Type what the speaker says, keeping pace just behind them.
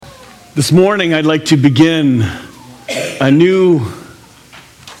This morning, I'd like to begin a new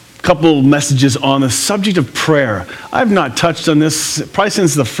couple messages on the subject of prayer. I've not touched on this probably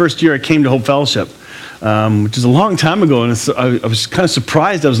since the first year I came to Hope Fellowship, which is a long time ago, and I was kind of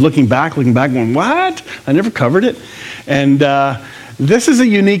surprised. I was looking back, going, what? I never covered it. And this is a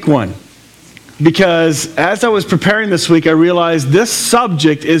unique one, because as I was preparing this week, I realized this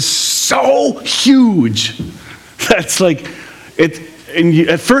subject is so huge. That's like,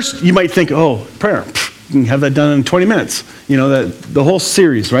 at first you might think, oh, prayer, you can have that done in 20 minutes. You know, the whole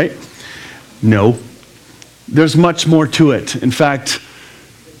series, right? No. There's much more to it. In fact,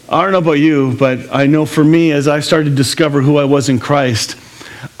 I don't know about you, but I know for me, as I started to discover who I was in Christ,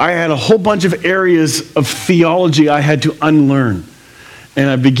 I had a whole bunch of areas of theology I had to unlearn. And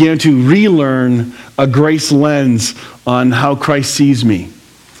I began to relearn a grace lens on how Christ sees me.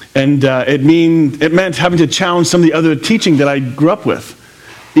 And it meant having to challenge some of the other teaching that I grew up with.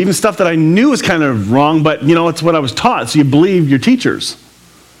 Even stuff that I knew was kind of wrong, but you know, it's what I was taught, so you believe your teachers.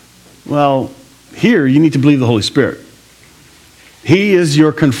 Well, here you need to believe the Holy Spirit. He is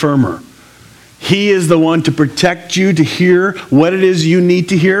your confirmer. He is the one to protect you, to hear what it is you need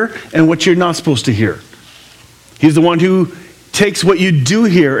to hear and what you're not supposed to hear. He's the one who takes what you do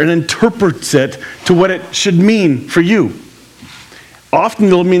hear and interprets it to what it should mean for you. Often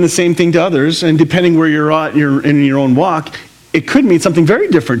it'll mean the same thing to others, and depending where you're at in your own walk, it could mean something very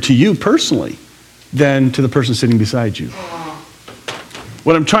different to you personally than to the person sitting beside you.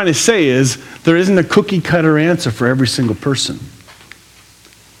 What I'm trying to say is there isn't a cookie-cutter answer for every single person.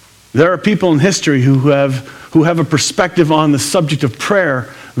 There are people in history who have a perspective on the subject of prayer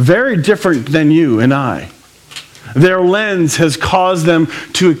very different than you and I. Their lens has caused them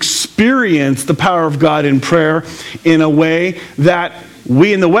to experience the power of God in prayer in a way that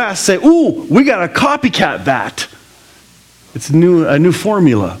we in the West say, ooh, we got to copycat that. It's a new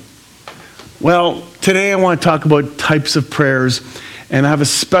formula. Well, today I want to talk about types of prayers, and I have a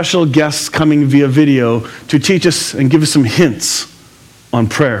special guest coming via video to teach us and give us some hints on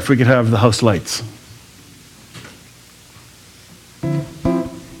prayer, if we could have the house lights.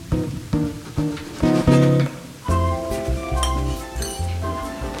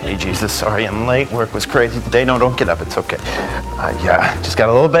 Hey, Jesus, sorry I'm late. Work was crazy today. No, don't get up. It's okay. Just got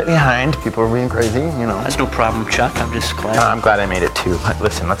a little bit behind. People were being crazy, you know. That's no problem, Chuck. I'm just glad. I'm glad I made it, too.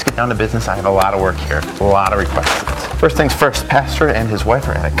 Listen, let's get down to business. I have a lot of work here. A lot of requests. First things first, pastor and his wife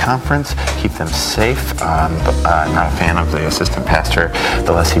are at a conference. Keep them safe. I'm not a fan of the assistant pastor.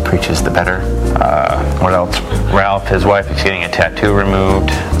 The less he preaches, the better. What else? Ralph, his wife, is getting a tattoo removed.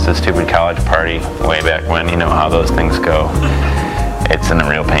 It's a stupid college party way back when. You know how those things go. It's in a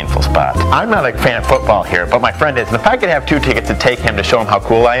real painful spot. I'm not a fan of football here, but my friend is. And if I could have 2 tickets to take him to show him how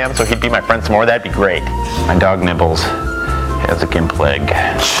cool I am so he'd be my friend some more, that'd be great. My dog Nibbles has a gimp leg.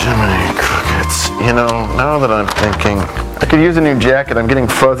 Jiminy crickets. You know, now that I'm thinking, I could use a new jacket. I'm getting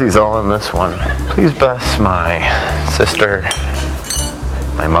fuzzies all in this one. Please bless my sister,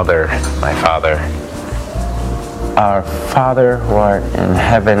 my mother, my father. Our Father who art in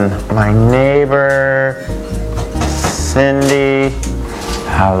heaven, my neighbor, Cindy,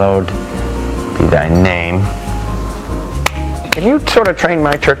 hallowed be thy name. Can you sort of train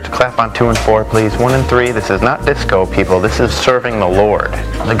my church to clap on 2 and 4, please? 1 and 3. This is not disco, people. This is serving the Lord.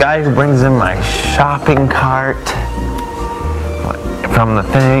 The guy who brings in my shopping cart from the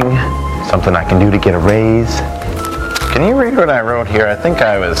thing, something I can do to get a raise. Can you read what I wrote here? I think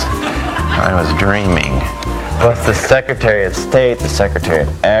I was dreaming. Bless the Secretary of State, the Secretary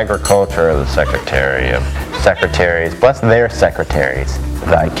of Agriculture, the Secretary of Secretaries. Bless their secretaries.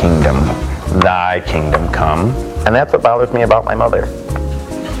 Thy kingdom come. And that's what bothers me about my mother.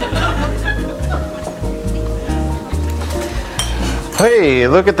 Hey,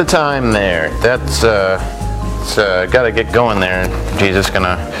 look at the time there. That's got to get going there. Jesus is going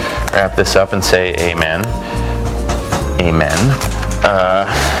to wrap this up and say amen. Amen.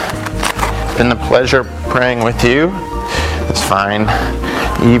 It's been a pleasure praying with you. It's fine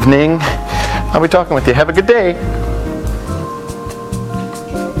evening. I'll be talking with you. Have a good day.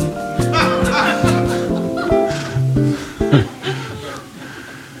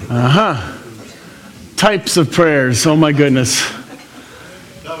 Types of prayers. Oh my goodness.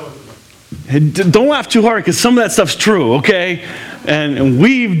 Don't laugh too hard, because some of that stuff's true, okay? And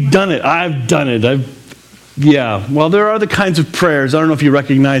we've done it. I've done it. Well, there are other kinds of prayers. I don't know if you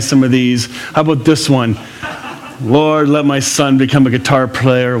recognize some of these. How about this one? Lord, let my son become a guitar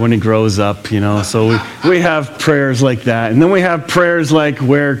player when he grows up, you know. So we have prayers like that. And then we have prayers like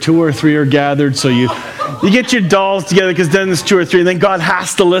where 2 or 3 are gathered. So you get your dolls together, because then there's 2 or 3. And then God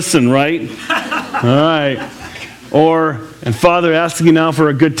has to listen, right? All right. Or And Father, asking you now for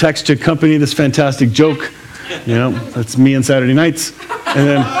a good text to accompany this fantastic joke. That's me on Saturday nights. And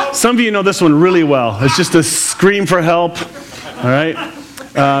then some of you know this one really well. It's just a scream for help. All right?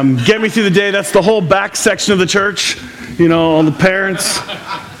 Get me through the day. That's the whole back section of the church. All the parents.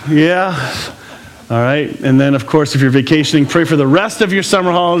 Yeah. All right. And then, of course, if you're vacationing, pray for the rest of your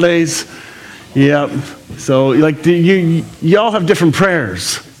summer holidays. Yep. So, you all have different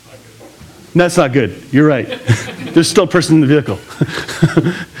prayers. That's not good. You're right. There's still a person in the vehicle.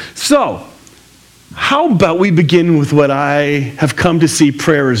 So, how about we begin with what I have come to see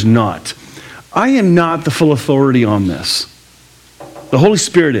prayer is not. I am not the full authority on this. The Holy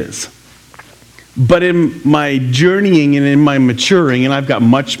Spirit is. But in my journeying and in my maturing, and I've got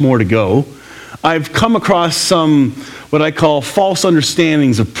much more to go, I've come across some, what I call false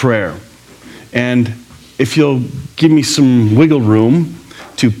understandings of prayer. And if you'll give me some wiggle room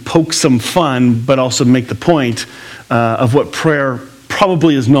to poke some fun, but also make the point of what prayer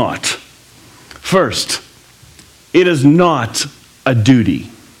probably is not. First, it is not a duty.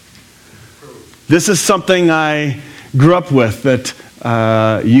 This is something I grew up with, that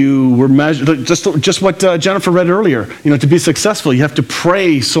you were measured, just what Jennifer read earlier. To be successful, you have to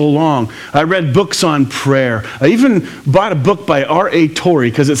pray so long. I read books on prayer. I even bought a book by R.A. Torrey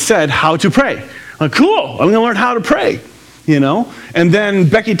because it said how to pray. Like, cool, I'm going to learn how to pray. And then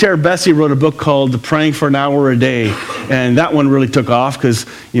Becky Tarabesi wrote a book called Praying for an Hour a Day, and that one really took off because,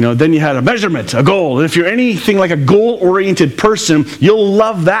 then you had a measurement, a goal. And if you're anything like a goal-oriented person, you'll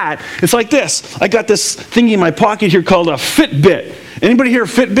love that. It's like this. I got this thingy in my pocket here called a Fitbit. Anybody here a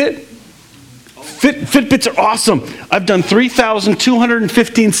Fitbit? Fitbits are awesome. I've done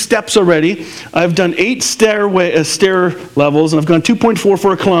 3,215 steps already. I've done 8 stair levels, and I've gone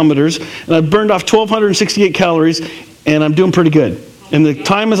 2.44 kilometers, and I've burned off 1,268 calories, and I'm doing pretty good. And the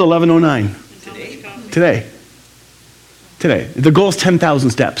time is 11:09. Today. The goal is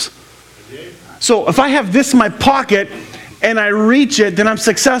 10,000 steps. So if I have this in my pocket and I reach it, then I'm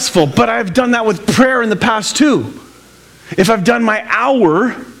successful. But I've done that with prayer in the past too. If I've done my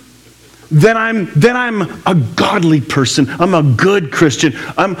hour, then I'm a godly person. I'm a good Christian.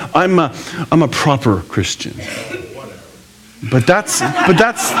 I'm a proper Christian. But that's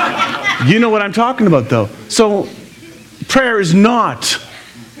you know what I'm talking about though. So prayer is not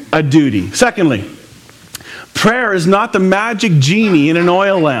a duty. Secondly, prayer is not the magic genie in an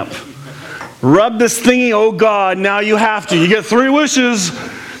oil lamp. Rub this thingy, oh God, now you have to. You get 3 wishes,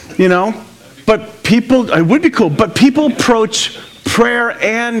 But people, it would be cool, but people approach prayer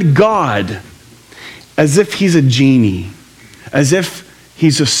and God as if he's a genie, as if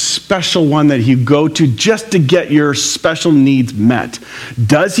he's a special one that you go to just to get your special needs met.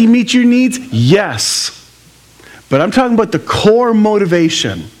 Does he meet your needs? Yes. But I'm talking about the core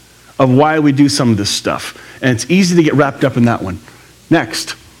motivation of why we do some of this stuff. And it's easy to get wrapped up in that one.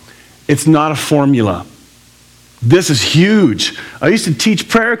 Next, it's not a formula. This is huge. I used to teach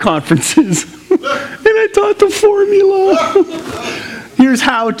prayer conferences, and I taught the formula. Here's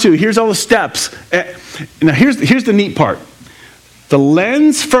how to. Here's all the steps. Now, here's the neat part. The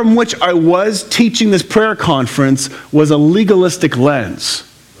lens from which I was teaching this prayer conference was a legalistic lens.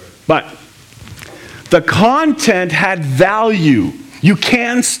 But the content had value. You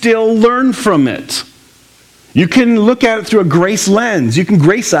can still learn from it. You can look at it through a grace lens. You can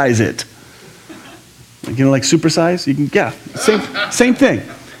grace-size it. Like supersize? You can, same thing.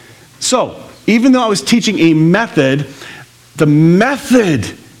 So, even though I was teaching a method, the method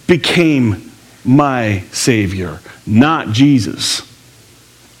became my Savior, not Jesus.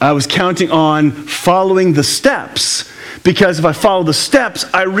 I was counting on following the steps, because if I follow the steps,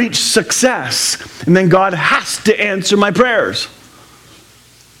 I reach success, and then God has to answer my prayers.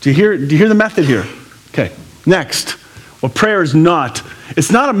 Do you hear the method here? Okay, next. What prayer is not.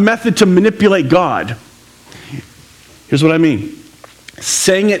 It's not a method to manipulate God. Here's what I mean.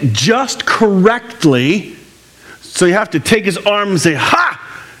 Saying it just correctly, so you have to take his arm and say, ha!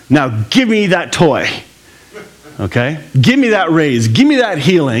 Now give me that toy. Okay? Give me that raise. Give me that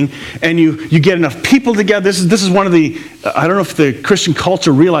healing. And you get enough people together. This is one of the, I don't know if the Christian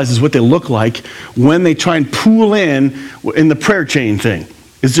culture realizes what they look like when they try and pool in the prayer chain thing.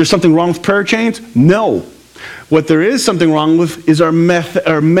 Is there something wrong with prayer chains? No. What there is something wrong with is our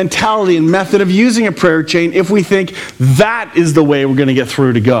mentality and method of using a prayer chain if we think that is the way we're going to get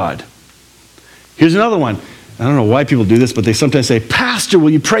through to God. Here's another one. I don't know why people do this, but they sometimes say, Pastor, will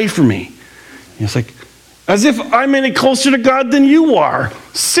you pray for me? And it's like, as if I'm any closer to God than you are.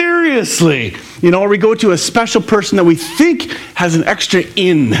 Seriously. Or we go to a special person that we think has an extra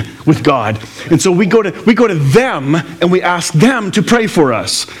in with God. And so we go to them and we ask them to pray for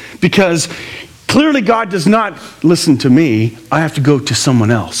us. Because Clearly, God does not listen to me. I have to go to someone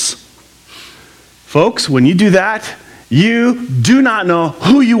else. Folks, when you do that, you do not know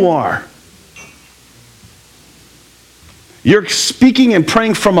who you are. You're speaking and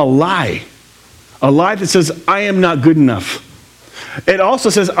praying from a lie that says, I am not good enough. It also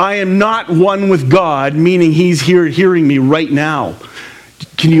says, I am not one with God, meaning he's here hearing me right now.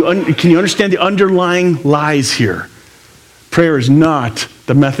 Can you understand the underlying lies here? Prayer is not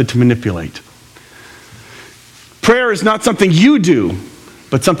the method to manipulate. Prayer is not something you do,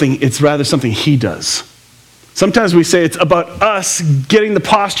 but it's rather something he does. Sometimes we say it's about us getting the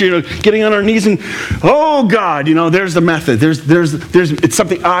posture, getting on our knees and, oh God, there's the method. It's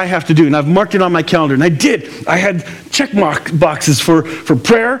something I have to do. And I've marked it on my calendar. And I did. I had check mark boxes for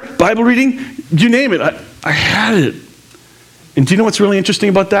prayer, Bible reading, you name it. I had it. And do you know what's really interesting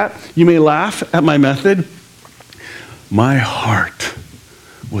about that? You may laugh at my method. My heart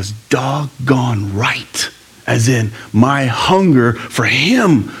was doggone right. As in, my hunger for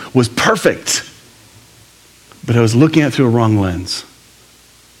him was perfect. But I was looking at it through a wrong lens.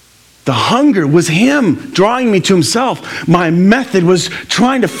 The hunger was him drawing me to himself. My method was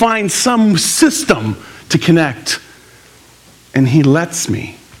trying to find some system to connect. And he lets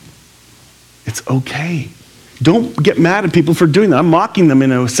me. It's okay. Don't get mad at people for doing that. I'm mocking them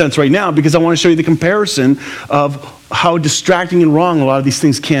in a sense right now because I want to show you the comparison of how distracting and wrong a lot of these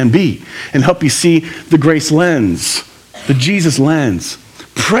things can be and help you see the grace lens, the Jesus lens.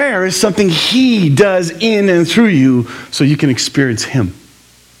 Prayer is something he does in and through you so you can experience him.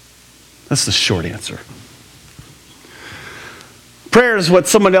 That's the short answer. Prayer is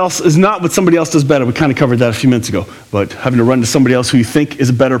not what somebody else does better. We kind of covered that a few minutes ago. But having to run to somebody else who you think is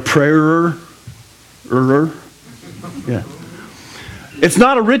a better prayer. Yeah. It's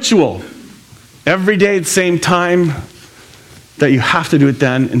not a ritual. Every day at the same time that you have to do it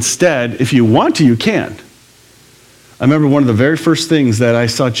then. Instead, if you want to, you can. I remember one of the very first things that I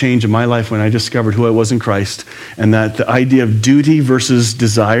saw change in my life when I discovered who I was in Christ, and that the idea of duty versus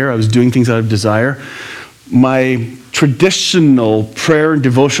desire, I was doing things out of desire. My traditional prayer and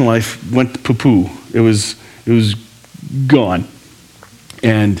devotional life went poo-poo. It was gone.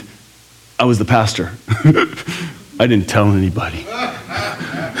 And I was the pastor. I didn't tell anybody.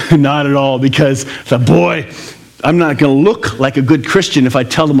 Not at all, because I'm not going to look like a good Christian if I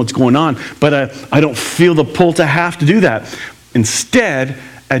tell them what's going on, but I don't feel the pull to have to do that. Instead,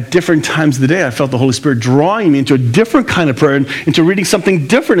 at different times of the day, I felt the Holy Spirit drawing me into a different kind of prayer, into reading something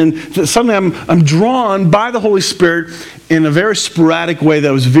different, and suddenly I'm drawn by the Holy Spirit in a very sporadic way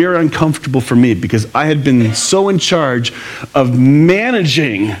that was very uncomfortable for me, because I had been so in charge of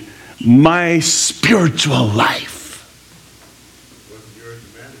managing my spiritual life.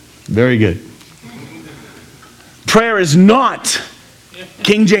 Very good. Prayer is not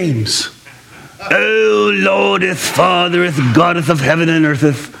King James. O Lordeth, Fathereth, Goddeth of heaven and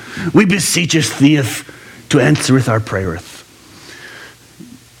eartheth, we beseecheth theeth to answereth our prayereth.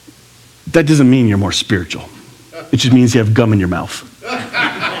 That doesn't mean you're more spiritual. It just means you have gum in your mouth.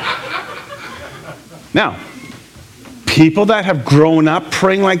 Now, people that have grown up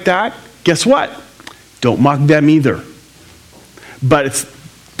praying like that, guess what? Don't mock them either. But it's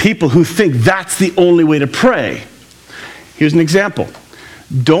people who think that's the only way to pray. Here's an example.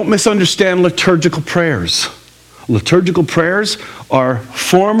 Don't misunderstand liturgical prayers. Liturgical prayers are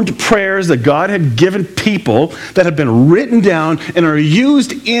formed prayers that God had given people that have been written down and are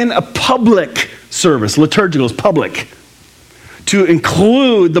used in a public service. Liturgical is public. To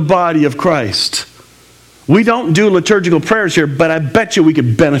include the body of Christ. We don't do liturgical prayers here, but I bet you we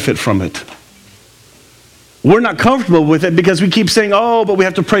could benefit from it. We're not comfortable with it because we keep saying, but we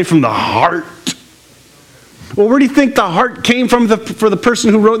have to pray from the heart. Well, where do you think the heart came from for the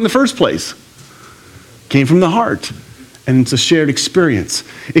person who wrote in the first place? Came from the heart. And it's a shared experience.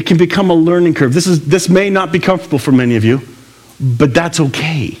 It can become a learning curve. This may not be comfortable for many of you, but that's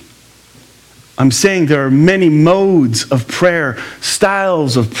okay. I'm saying there are many modes of prayer,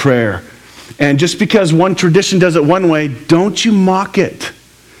 styles of prayer. And just because one tradition does it one way, don't you mock it.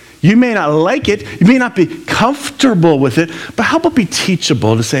 You may not like it, you may not be comfortable with it, but how about be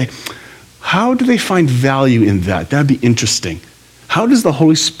teachable to say, how do they find value in that? That'd be interesting. How does the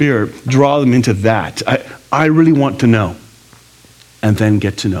Holy Spirit draw them into that? I really want to know. And then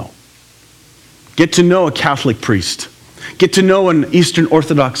get to know. Get to know a Catholic priest. Get to know an Eastern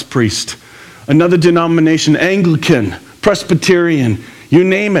Orthodox priest. Another denomination, Anglican, Presbyterian, you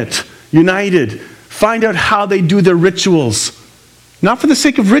name it, United. Find out how they do their rituals. Not for the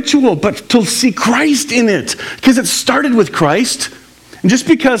sake of ritual, but to see Christ in it. Because it started with Christ. And just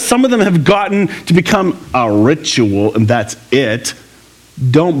because some of them have gotten to become a ritual, and that's it,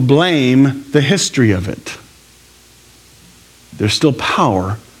 don't blame the history of it. There's still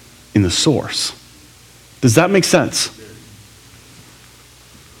power in the source. Does that make sense?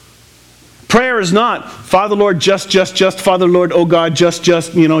 Prayer is not, Father, Lord, just, Father, Lord, oh God, just,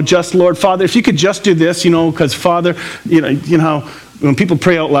 Lord, Father. If you could just do this, because Father, you know, when people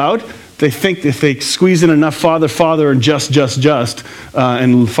pray out loud, they think if they squeeze in enough Father, and just,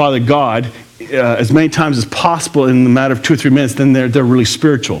 and Father God, as many times as possible in the matter of 2 or 3 minutes, then they're really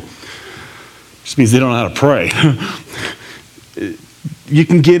spiritual. Just means they don't know how to pray. You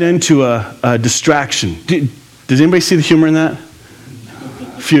can get into a distraction. Does anybody see the humor in that?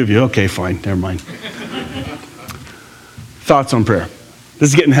 A few of you. Okay, fine. Never mind. Thoughts on prayer. This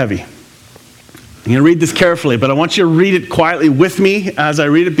is getting heavy. I'm going to read this carefully, but I want you to read it quietly with me as I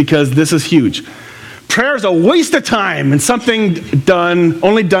read it because this is huge. Prayer is a waste of time and something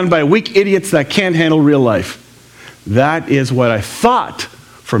only done by weak idiots that can't handle real life. That is what I thought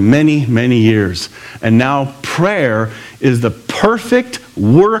for many, many years. And now prayer is the perfect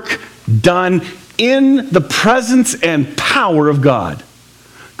work done in the presence and power of God,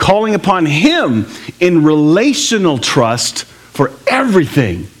 calling upon Him in relational trust for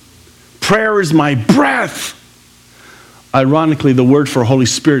everything. Prayer is my breath. Ironically, the word for Holy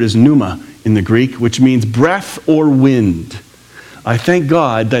Spirit is pneuma in the Greek, which means breath or wind. I thank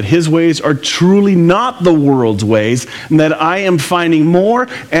God that His ways are truly not the world's ways, and that I am finding more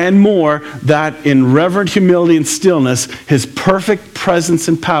and more that in reverent humility and stillness, His perfect presence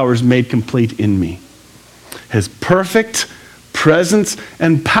and power is made complete in me. His perfect presence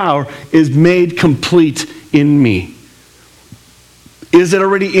and power is made complete in me. Is it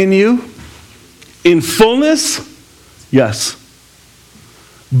already in you? In fullness? Yes.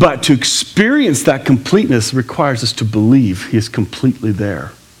 But to experience that completeness requires us to believe He is completely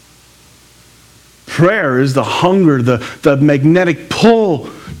there. Prayer is the hunger, the magnetic pull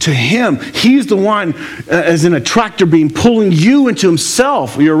to Him. He's the one, as in a tractor beam, pulling you into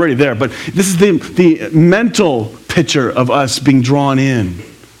Himself. You're already there, but this is the mental picture of us being drawn in.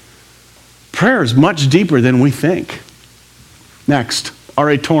 Prayer is much deeper than we think. Next,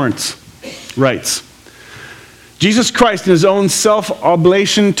 R.A. Torrance writes, Jesus Christ in His own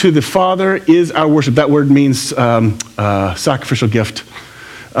self-oblation to the Father is our worship. That word means sacrificial gift.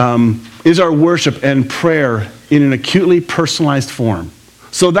 Is our worship and prayer in an acutely personalized form,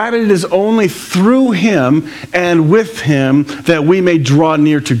 so that it is only through Him and with Him that we may draw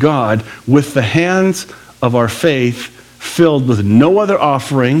near to God with the hands of our faith filled with no other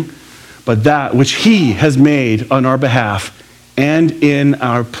offering but that which He has made on our behalf and in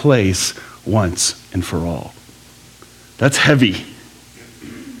our place once and for all. That's heavy.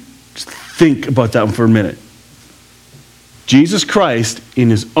 Just think about that one for a minute. Jesus Christ, in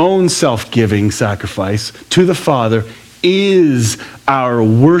His own self-giving sacrifice to the Father, is our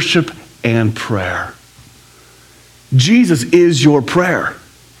worship and prayer. Jesus is your prayer.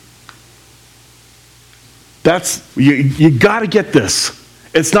 You got to get this.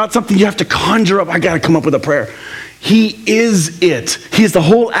 It's not something you have to conjure up. I got to come up with a prayer. He is it. He is the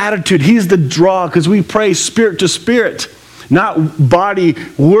whole attitude. He's the draw, because we pray spirit to spirit, not body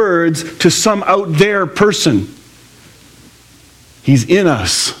words to some out there person. He's in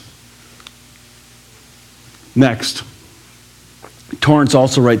us. Next. Torrance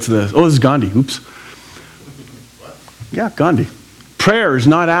also writes this. Oh, this is Gandhi. Oops. Yeah, Gandhi. Prayer is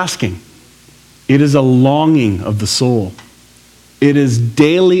not asking. It is a longing of the soul. It is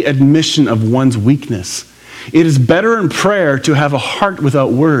daily admission of one's weakness. It is better in prayer to have a heart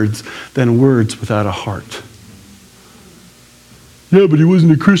without words than words without a heart. Yeah, but he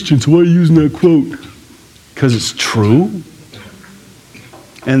wasn't a Christian, so why are you using that quote? Because it's true.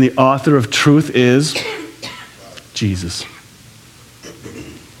 And the author of truth is Jesus.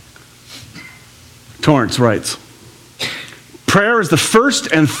 Torrance writes, prayer is the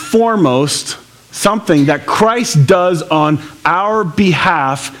first and foremost something that Christ does on our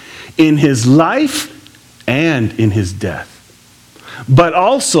behalf in His life and in His death, but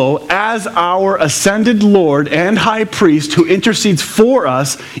also as our ascended Lord and High Priest who intercedes for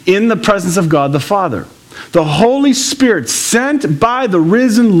us in the presence of God the Father. The Holy Spirit, sent by the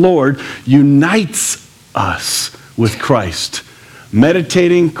risen Lord, unites us with Christ,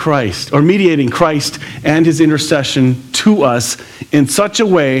 mediating Christ and His intercession to us in such a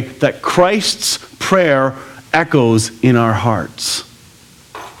way that Christ's prayer echoes in our hearts.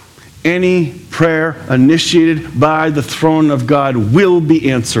 Any prayer initiated by the throne of God will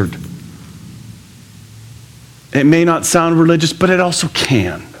be answered. It may not sound religious, but it also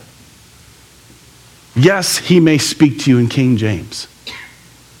can. Yes, He may speak to you in King James.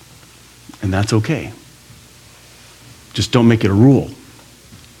 And that's okay. Just don't make it a rule.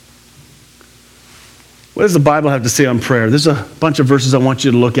 What does the Bible have to say on prayer? There's a bunch of verses I want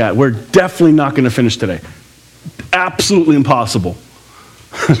you to look at. We're definitely not going to finish today. Absolutely impossible.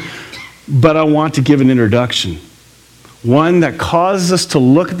 But I want to give an introduction. One that causes us to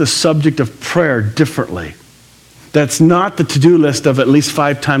look at the subject of prayer differently. That's not the to-do list of at least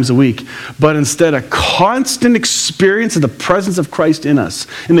 5 times a week, but instead a constant experience of the presence of Christ in us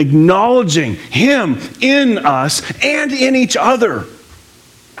and acknowledging Him in us and in each other.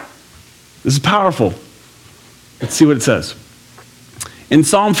 This is powerful. Let's see what it says. In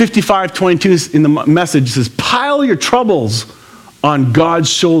Psalm 55:22, in the message, it says, pile your troubles on God's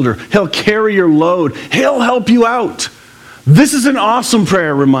shoulder. He'll carry your load. He'll help you out. This is an awesome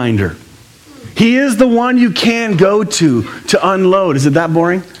prayer reminder. He is the one you can go to unload. Is it that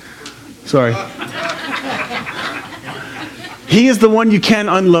boring? Sorry. He is the one you can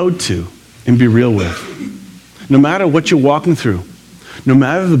unload to and be real with. No matter what you're walking through, no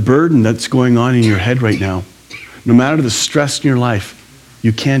matter the burden that's going on in your head right now, no matter the stress in your life,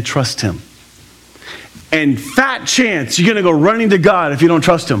 you can trust Him. And fat chance you're going to go running to God if you don't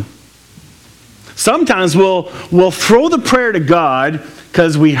trust Him. Sometimes we'll throw the prayer to God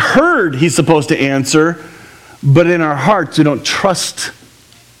because we heard He's supposed to answer, but in our hearts we don't trust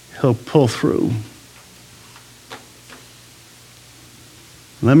He'll pull through.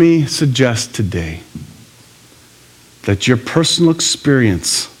 Let me suggest today that your personal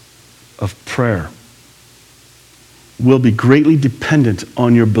experience of prayer will be greatly dependent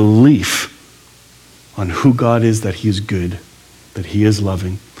on your belief on who God is, that He is good, that He is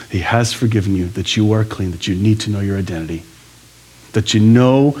loving, He has forgiven you, that you are clean, that you need to know your identity, that you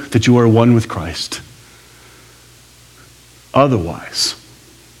know that you are one with Christ. Otherwise,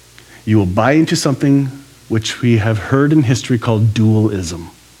 you will buy into something which we have heard in history called dualism.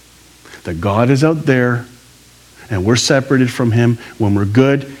 That God is out there and we're separated from Him. When we're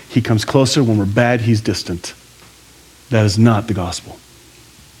good, He comes closer. When we're bad, He's distant. That is not the gospel.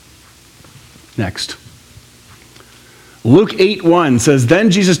 Next. Luke 8:1 says,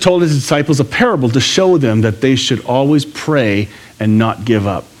 then Jesus told His disciples a parable to show them that they should always pray and not give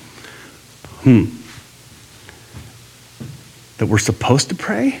up. That we're supposed to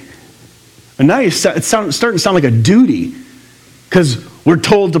pray? And now it's starting to sound like a duty because we're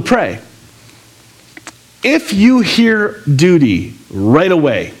told to pray. If you hear duty right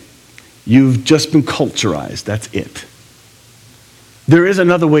away, you've just been culturized. That's it. There is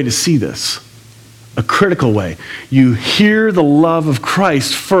another way to see this. A critical way. You hear the love of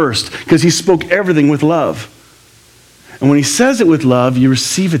Christ first because He spoke everything with love. And when He says it with love, you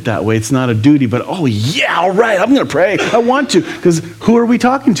receive it that way. It's not a duty, but oh yeah, all right, I'm going to pray. I want to. Because who are we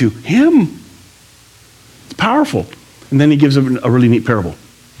talking to? Him. It's powerful. And then He gives a really neat parable.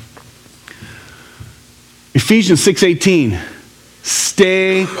 Ephesians 6:18.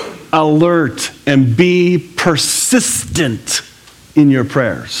 Stay alert and be persistent in your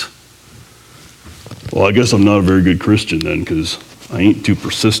prayers. Well, I guess I'm not a very good Christian then because I ain't too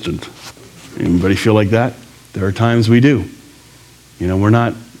persistent. Anybody feel like that? There are times we do. You know, we're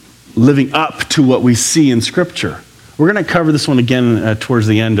not living up to what we see in Scripture. We're going to cover this one again towards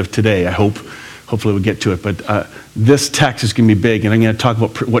the end of today, I hope. Hopefully we'll get to it. But this text is going to be big, and I'm going to talk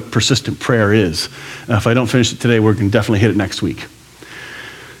about what persistent prayer is. If I don't finish it today, we're going to definitely hit it next week.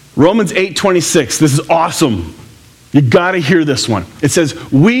 Romans 8:26. This is awesome. You got to hear this one. It says,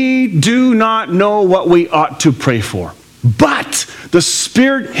 we do not know what we ought to pray for, but the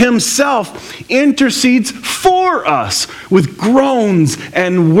Spirit Himself intercedes for us with groans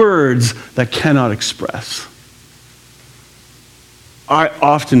and words that cannot express. I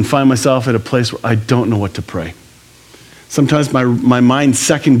often find myself at a place where I don't know what to pray. Sometimes my mind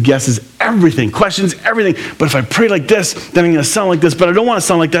second guesses everything, questions everything. But if I pray like this, then I'm going to sound like this. But I don't want to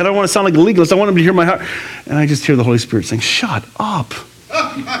sound like that. I don't want to sound like a legalist. I want Him to hear my heart. And I just hear the Holy Spirit saying, shut up.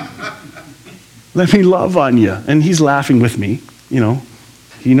 Let me love on you. And He's laughing with me. You know,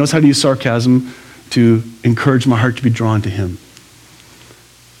 He knows how to use sarcasm to encourage my heart to be drawn to Him.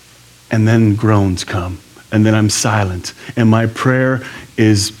 And then groans come. And then I'm silent. And my prayer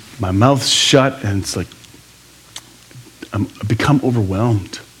is my mouth's shut. And it's like, I become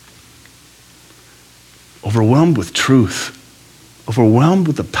overwhelmed. Overwhelmed with truth. Overwhelmed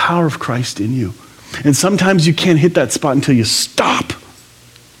with the power of Christ in you. And sometimes you can't hit that spot until you stop.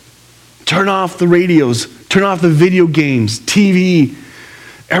 Turn off the radios. Turn off the video games, TV,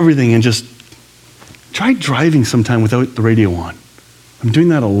 everything, and just try driving sometime without the radio on. I'm doing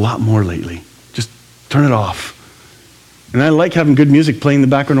that a lot more lately. Just turn it off. And I like having good music playing in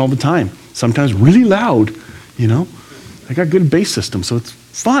the background all the time. Sometimes really loud, you know. I got a good bass system, so it's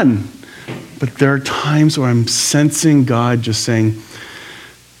fun. But there are times where I'm sensing God just saying,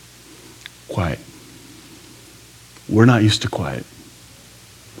 quiet. we're not used to quiet.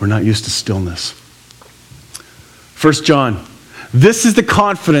 We're not used to stillness. 1 John, this is the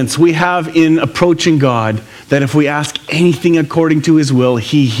confidence we have in approaching God, that if we ask anything according to his will,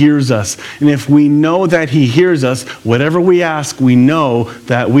 he hears us. And if we know that he hears us, whatever we ask, we know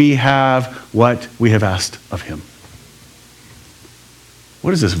that we have what we have asked of him.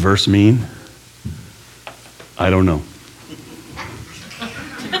 What does this verse mean? I don't know.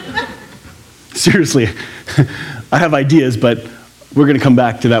 Seriously, I have ideas, but we're going to come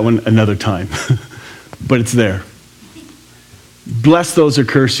back to that one another time. But it's there. Bless those who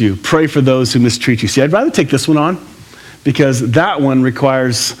curse you. Pray for those who mistreat you. See, I'd rather take this one on because that one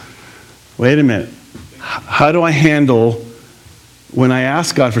requires, wait a minute, how do I handle when I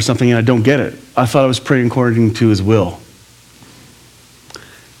ask God for something and I don't get it? I thought I was praying according to his will.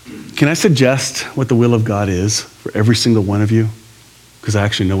 Can I suggest what the will of God is for every single one of you? Because I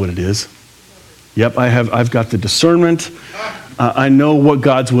actually know what it is. Yep, I've got the discernment. I know what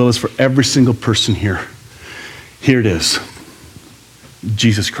God's will is for every single person here. Here it is.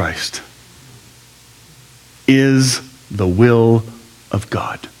 Jesus Christ is the will of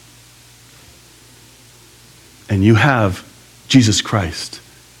God. And you have Jesus Christ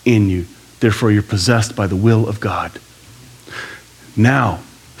in you. Therefore, you're possessed by the will of God. Now,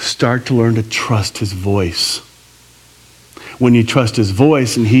 start to learn to trust his voice. When you trust his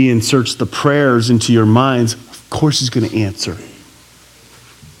voice and he inserts the prayers into your minds, of course he's going to answer.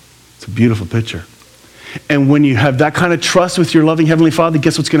 It's a beautiful picture. And when you have that kind of trust with your loving Heavenly Father,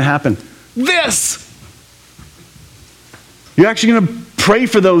 guess what's going to happen? This! You're actually going to pray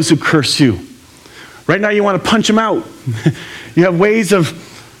for those who curse you. Right now you want to punch them out. You have ways of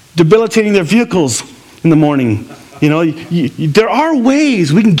debilitating their vehicles in the morning. You know, there are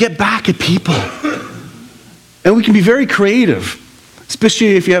ways we can get back at people. And we can be very creative,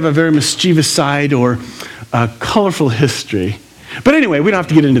 especially if you have a very mischievous side or a colorful history. But anyway, we don't have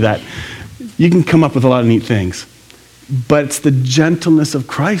to get into that. You can come up with a lot of neat things. But it's the gentleness of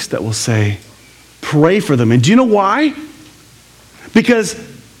Christ that will say, pray for them. And do you know why? Because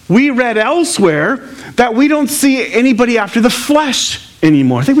we read elsewhere that we don't see anybody after the flesh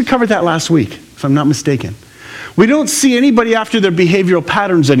anymore. I think we covered that last week, if I'm not mistaken. We don't see anybody after their behavioral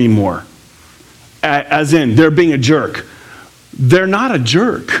patterns anymore. As in, they're being a jerk. They're not a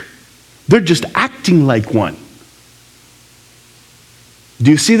jerk. They're just acting like one.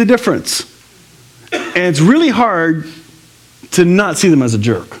 Do you see the difference? And it's really hard to not see them as a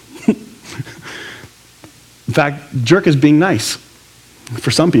jerk. In fact, jerk is being nice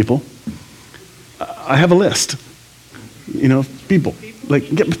for some people. I have a list. You know, people.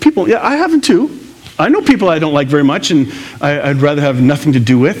 People, yeah, I have them too. I know people I don't like very much and I'd rather have nothing to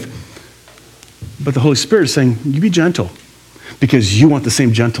do with. But the Holy Spirit is saying, you be gentle because you want the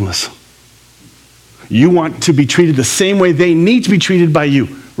same gentleness. You want to be treated the same way they need to be treated by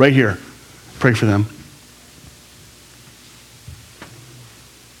you. Right here. Pray for them.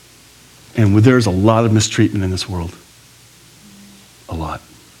 And there's a lot of mistreatment in this world. A lot.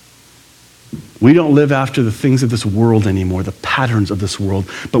 We don't live after the things of this world anymore, the patterns of this world,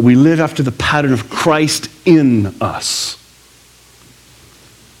 but we live after the pattern of Christ in us.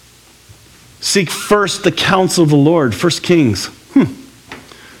 Seek first the counsel of the Lord. 1 Kings.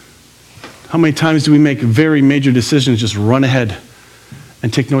 How many times do we make very major decisions, just run ahead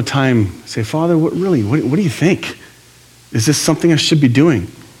and take no time? Say, Father, what do you think? Is this something I should be doing?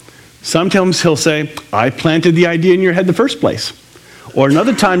 Sometimes he'll say, I planted the idea in your head in the first place. Or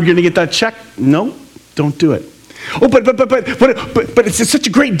another time you're going to get that check. No, don't do it. Oh, but it's such a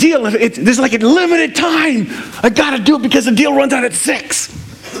great deal. There's like a limited time. I got to do it because the deal runs out at 6.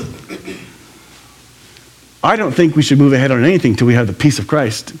 I don't think we should move ahead on anything till we have the peace of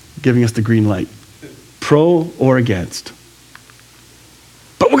Christ giving us the green light, pro or against.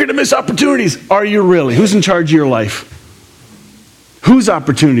 But we're going to miss opportunities. Are you really? Who's in charge of your life? Whose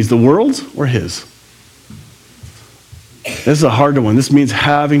opportunities, the world's or his? This is a harder one. This means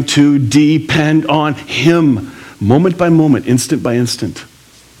having to depend on him, moment by moment, instant by instant.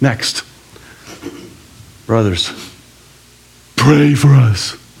 Next. Brothers, pray for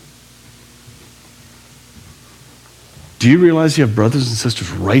us. Do you realize you have brothers and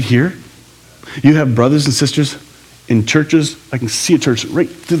sisters right here? You have brothers and sisters in churches. I can see a church right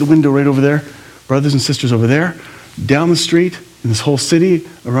through the window right over there. Brothers and sisters over there, down the street, in this whole city,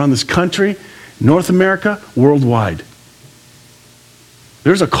 around this country, North America, worldwide.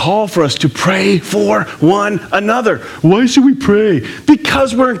 There's a call for us to pray for one another. Why should we pray?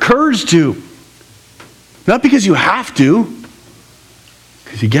 Because we're encouraged to. Not because you have to,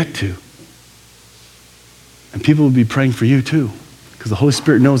 because you get to. And people will be praying for you too, because the Holy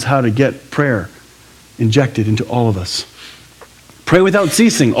Spirit knows how to get prayer injected into all of us. Pray without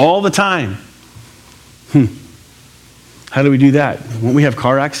ceasing all the time. How do we do that? Won't we have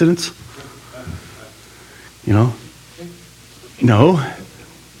car accidents? No.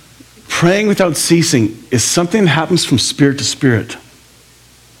 Praying without ceasing is something that happens from spirit to spirit.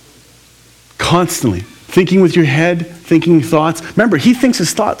 Constantly. Thinking with your head, thinking thoughts. Remember, he thinks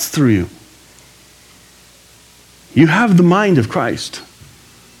his thoughts through you. You have the mind of Christ.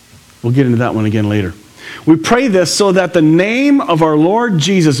 We'll get into that one again later. We pray this so that the name of our Lord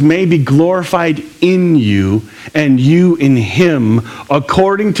Jesus may be glorified in you and you in him,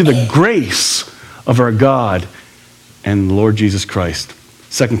 according to the grace of our God and the Lord Jesus Christ.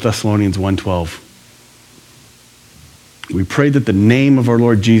 2 Thessalonians 1:12. We pray that the name of our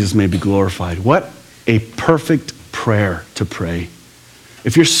Lord Jesus may be glorified. What a perfect prayer to pray.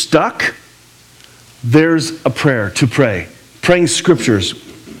 If you're stuck, there's a prayer to pray. Praying scriptures,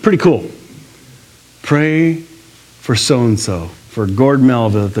 pretty cool. Pray for so-and-so, for Gord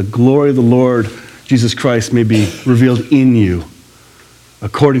Melva, that the glory of the Lord Jesus Christ may be revealed in you,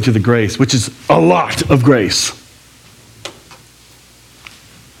 according to the grace, which is a lot of grace.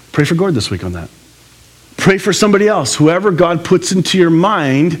 Pray for Gord this week on that. Pray for somebody else, whoever God puts into your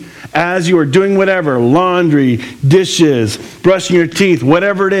mind as you are doing whatever, laundry, dishes, brushing your teeth,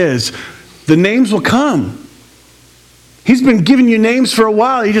 whatever it is, the names will come. He's been giving you names for a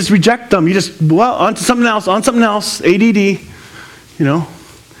while. You just reject them. You just, on to something else, ADD.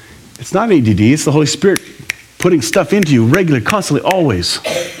 It's not ADD, it's the Holy Spirit putting stuff into you regularly, constantly, always.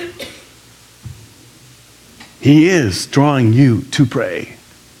 He is drawing you to pray.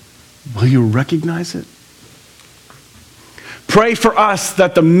 Will you recognize it? Pray for us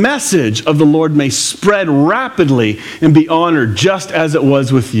that the message of the Lord may spread rapidly and be honored just as it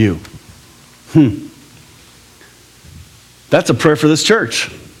was with you. That's a prayer for this church.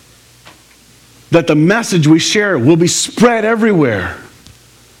 That the message we share will be spread everywhere.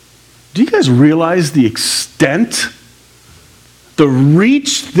 Do you guys realize the extent, the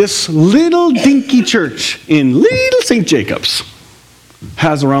reach this little dinky church in Little St. Jacobs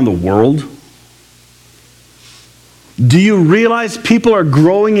has around the world? Do you realize people are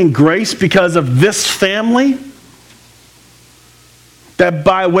growing in grace because of this family? That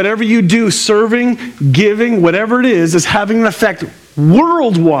by whatever you do, serving, giving, whatever it is having an effect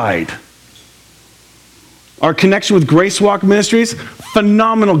worldwide. Our connection with Grace Walk Ministries,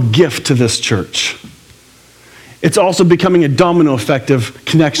 phenomenal gift to this church. It's also becoming a domino effect of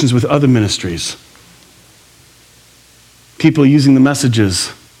connections with other ministries. People using the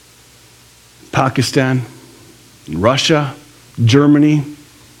messages. Pakistan, Russia, Germany,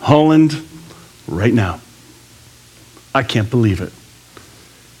 Holland, right now. I can't believe it.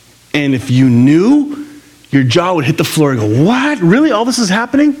 And if you knew, your jaw would hit the floor and go, what? Really? All this is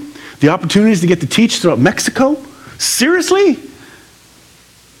happening? The opportunities to get to teach throughout Mexico? Seriously?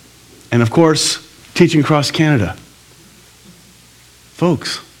 And of course, teaching across Canada.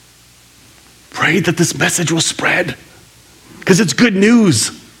 Folks, pray that this message will spread because it's good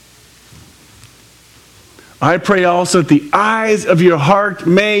news. I pray also that the eyes of your heart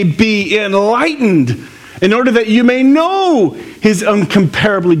may be enlightened in order that you may know his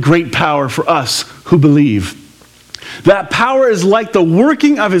incomparably great power for us who believe. That power is like the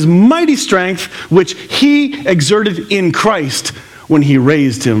working of his mighty strength, which he exerted in Christ when he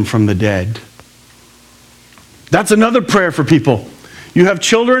raised him from the dead. That's another prayer for people. You have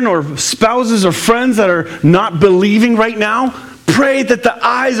children or spouses or friends that are not believing right now. Pray that the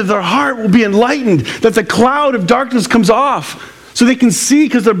eyes of their heart will be enlightened, that the cloud of darkness comes off so they can see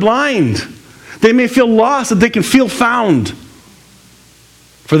because they're blind. They may feel lost, that they can feel found.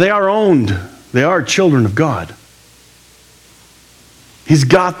 For they are owned. They are children of God. He's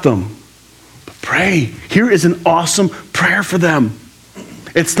got them. But pray. Here is an awesome prayer for them.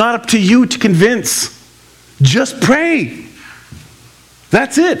 It's not up to you to convince. Just pray.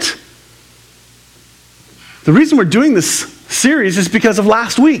 That's it. The reason we're doing this series is because of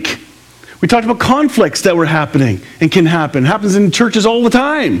last week. We talked about conflicts that were happening and can happen. It happens in churches all the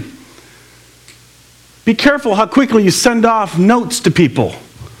time. Be careful how quickly you send off notes to people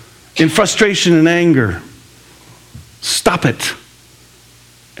in frustration and anger. Stop it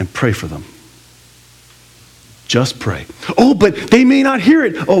and pray for them. Just pray. Oh, but they may not hear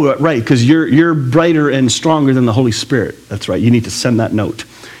it. Oh, right, because you're brighter and stronger than the Holy Spirit. That's right. You need to send that note.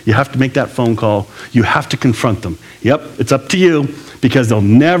 You have to make that phone call. You have to confront them. Yep, it's up to you because they'll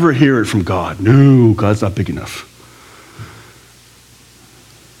never hear it from God. No, God's not big enough.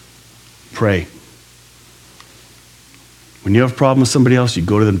 Pray. When you have a problem with somebody else, you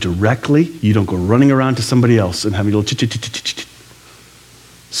go to them directly. You don't go running around to somebody else and having a little chit-chit-chit-chit-chit.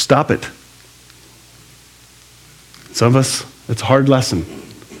 Stop it. Some of us, it's a hard lesson.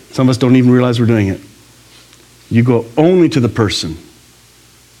 Some of us don't even realize we're doing it. You go only to the person.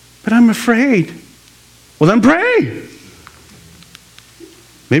 But I'm afraid. Well, then pray.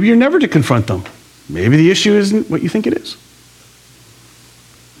 Maybe you're never to confront them. Maybe the issue isn't what you think it is.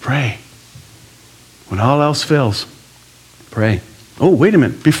 Pray. When all else fails, pray. Oh, wait a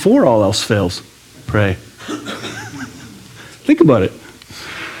minute. Before all else fails, pray. Think about it.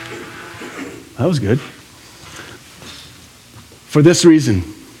 That was good. For this reason,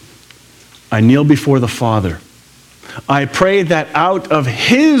 I kneel before the Father. I pray that out of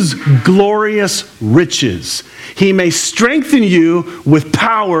his glorious riches, he may strengthen you with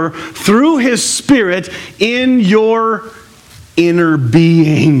power through his Spirit in your inner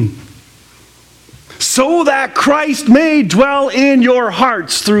being, so that Christ may dwell in your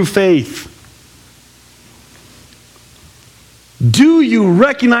hearts through faith. Do you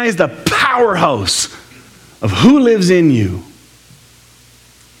recognize the powerhouse of who lives in you?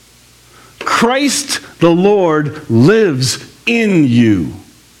 Christ the Lord lives in you.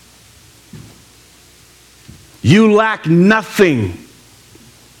 You lack nothing.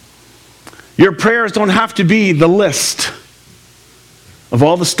 Your prayers don't have to be the list of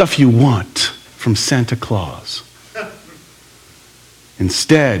all the stuff you want from Santa Claus.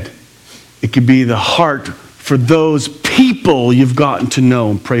 Instead, it could be the heart for those people you've gotten to know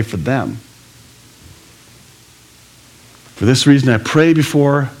and pray for them. For this reason, I pray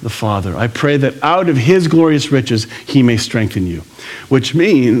before the Father. I pray that out of his glorious riches, he may strengthen you. Which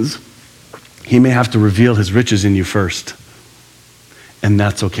means he may have to reveal his riches in you first. And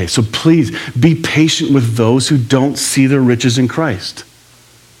that's okay. So please, be patient with those who don't see their riches in Christ.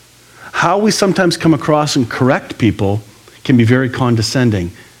 How we sometimes come across and correct people can be very condescending.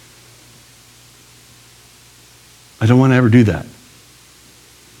 I don't want to ever do that.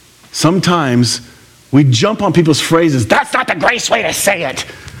 Sometimes we jump on people's phrases. That's not the grace way to say it.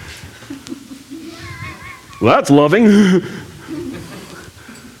 Well, that's loving.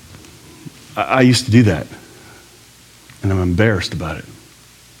 I used to do that. And I'm embarrassed about it.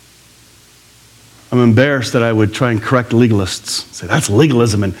 I'm embarrassed that I would try and correct legalists. Say, that's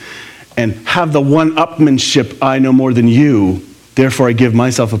legalism. And have the one-upmanship, I know more than you. Therefore, I give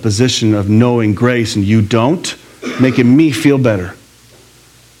myself a position of knowing grace and you don't, making me feel better.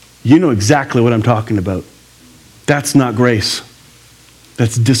 You know exactly what I'm talking about. That's not grace.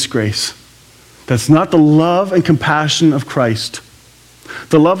 That's disgrace. That's not the love and compassion of Christ.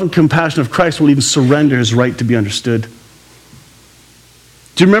 The love and compassion of Christ will even surrender his right to be understood.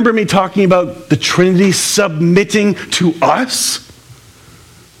 Do you remember me talking about the Trinity submitting to us?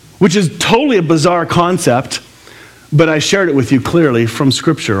 Which is totally a bizarre concept, but I shared it with you clearly from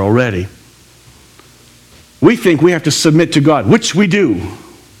Scripture already. We think we have to submit to God, which we do,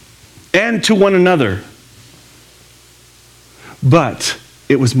 and to one another. But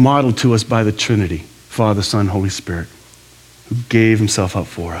it was modeled to us by the Trinity, Father, Son, Holy Spirit, who gave himself up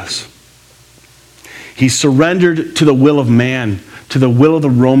for us. He surrendered to the will of man, to the will of the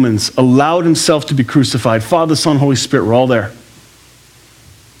Romans, allowed himself to be crucified. Father, Son, Holy Spirit were all there.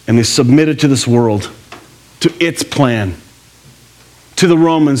 And they submitted to this world, to its plan, to the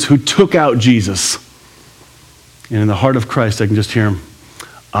Romans who took out Jesus. And in the heart of Christ, I can just hear him.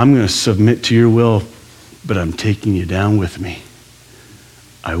 I'm going to submit to your will, but I'm taking you down with me.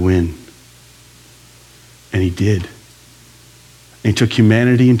 I win. And he did. And he took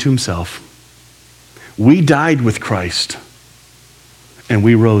humanity into himself. We died with Christ, and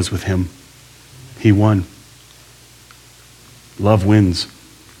we rose with him. He won. Love wins.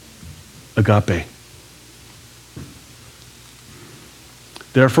 Agape.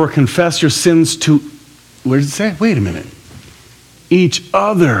 Therefore, confess your sins to, where does it say? Wait a minute. Each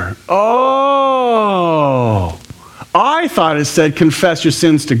other. Oh, I thought it said confess your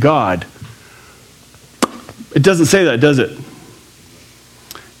sins to God. It doesn't say that, does it?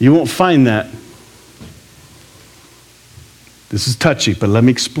 You won't find that. This is touchy, but let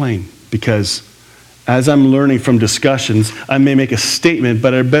me explain. Because as I'm learning from discussions, I may make a statement,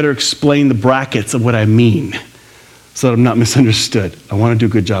 but I better explain the brackets of what I mean so that I'm not misunderstood. I want to do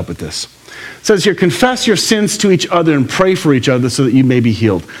a good job with this. It says here, confess your sins to each other and pray for each other so that you may be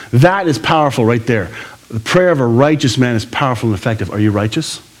healed. That is powerful right there. The prayer of a righteous man is powerful and effective. Are you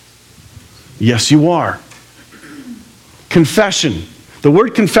righteous? Yes, you are. Confession. The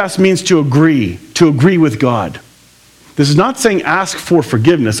word confess means to agree with God. This is not saying ask for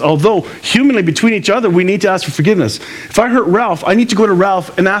forgiveness, although humanly between each other we need to ask for forgiveness. If I hurt Ralph, I need to go to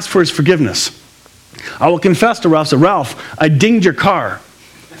Ralph and ask for his forgiveness. I will confess to Ralph, say, Ralph, I dinged your car.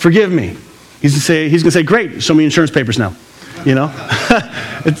 Forgive me. He's going to say, great, show me insurance papers now. You know?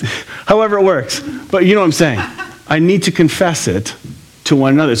 However it works. But you know what I'm saying. I need to confess it to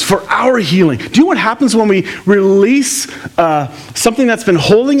one another. It's for our healing. Do you know what happens when we release something that's been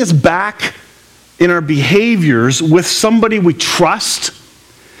holding us back in our behaviors with somebody we trust?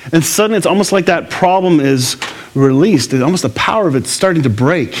 And suddenly it's almost like that problem is released. It's almost the power of it starting to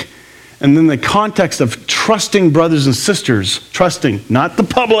break. And then the context of trusting brothers and sisters, trusting, not the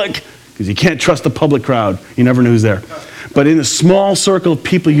public, because you can't trust the public crowd. You never know who's there. But in a small circle of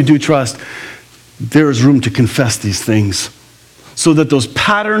people you do trust, there is room to confess these things so that those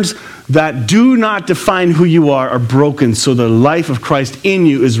patterns that do not define who you are broken, so the life of Christ in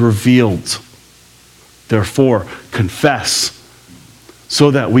you is revealed. Therefore, confess so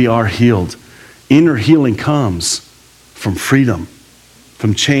that we are healed. Inner healing comes from freedom,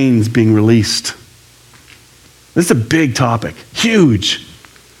 from chains being released. This is a big topic, huge.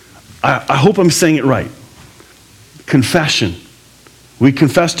 I hope I'm saying it right. Confession. We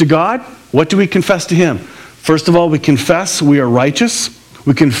confess to God. What do we confess to Him? First of all, we confess we are righteous.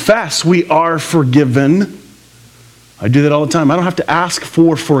 We confess we are forgiven. I do that all the time. I don't have to ask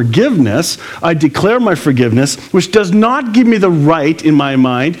for forgiveness. I declare my forgiveness, which does not give me the right in my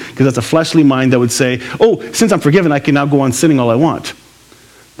mind, because that's a fleshly mind that would say, oh, since I'm forgiven, I can now go on sinning all I want.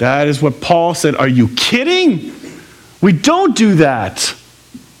 That is what Paul said. Are you kidding? We don't do that.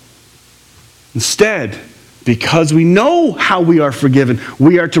 Instead, because we know how we are forgiven,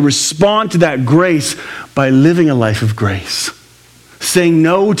 we are to respond to that grace by living a life of grace. Saying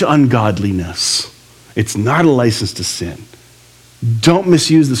no to ungodliness. It's not a license to sin. Don't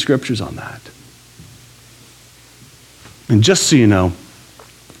misuse the scriptures on that. And just so you know,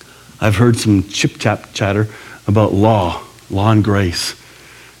 I've heard some chip-chap chatter about law and grace.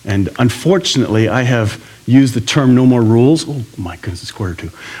 And unfortunately, I have used the term no more rules. Oh my goodness, it's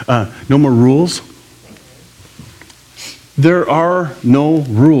 1:45. No more rules. There are no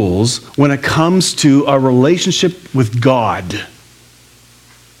rules when it comes to our relationship with God.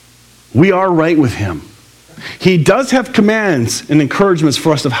 We are right with Him. He does have commands and encouragements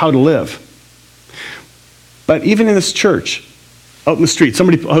for us of how to live. But even in this church, out in the street,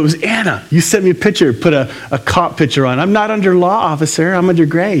 it was Anna. You sent me a picture, put a cop picture on. I'm not under law, officer. I'm under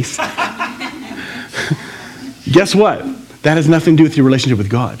grace. Guess what? That has nothing to do with your relationship with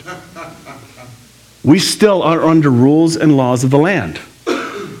God. We still are under rules and laws of the land.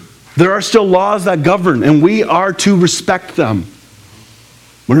 There are still laws that govern, and we are to respect them.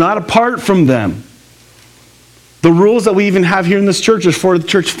 We're not apart from them. The rules that we even have here in this church are for the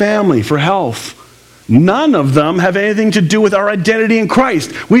church family, for health. None of them have anything to do with our identity in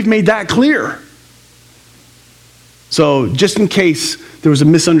Christ. We've made that clear. So just in case there was a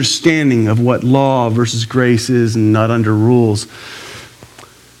misunderstanding of what law versus grace is and not under rules,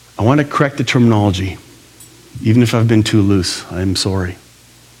 I want to correct the terminology. Even if I've been too loose, I'm sorry.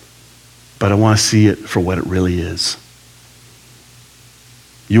 But I want to see it for what it really is.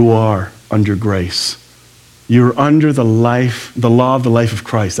 You are under grace. You're under the law of the life of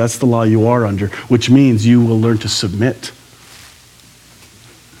Christ. That's the law you are under, which means you will learn to submit.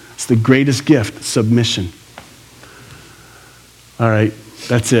 It's the greatest gift, submission. All right,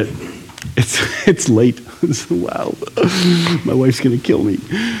 that's it. It's late. Wow. My wife's going to kill me.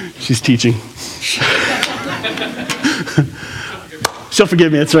 She's teaching. She'll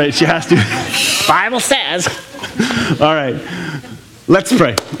forgive me. That's right. She has to. Bible says. All right. Let's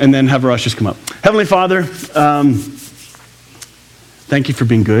pray and then have our ushers come up. Heavenly Father, thank you for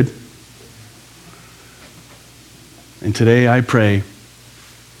being good. And today I pray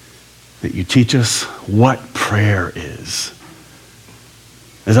that you teach us what prayer is.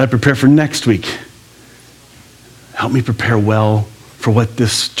 As I prepare for next week, help me prepare well for what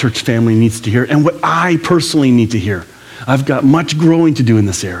this church family needs to hear and what I personally need to hear. I've got much growing to do in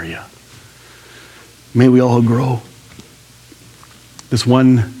this area. May we all grow. This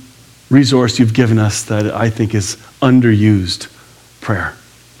one resource you've given us that I think is underused, prayer.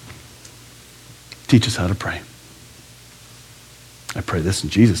 Teach us how to pray. I pray this in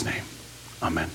Jesus' name. Amen.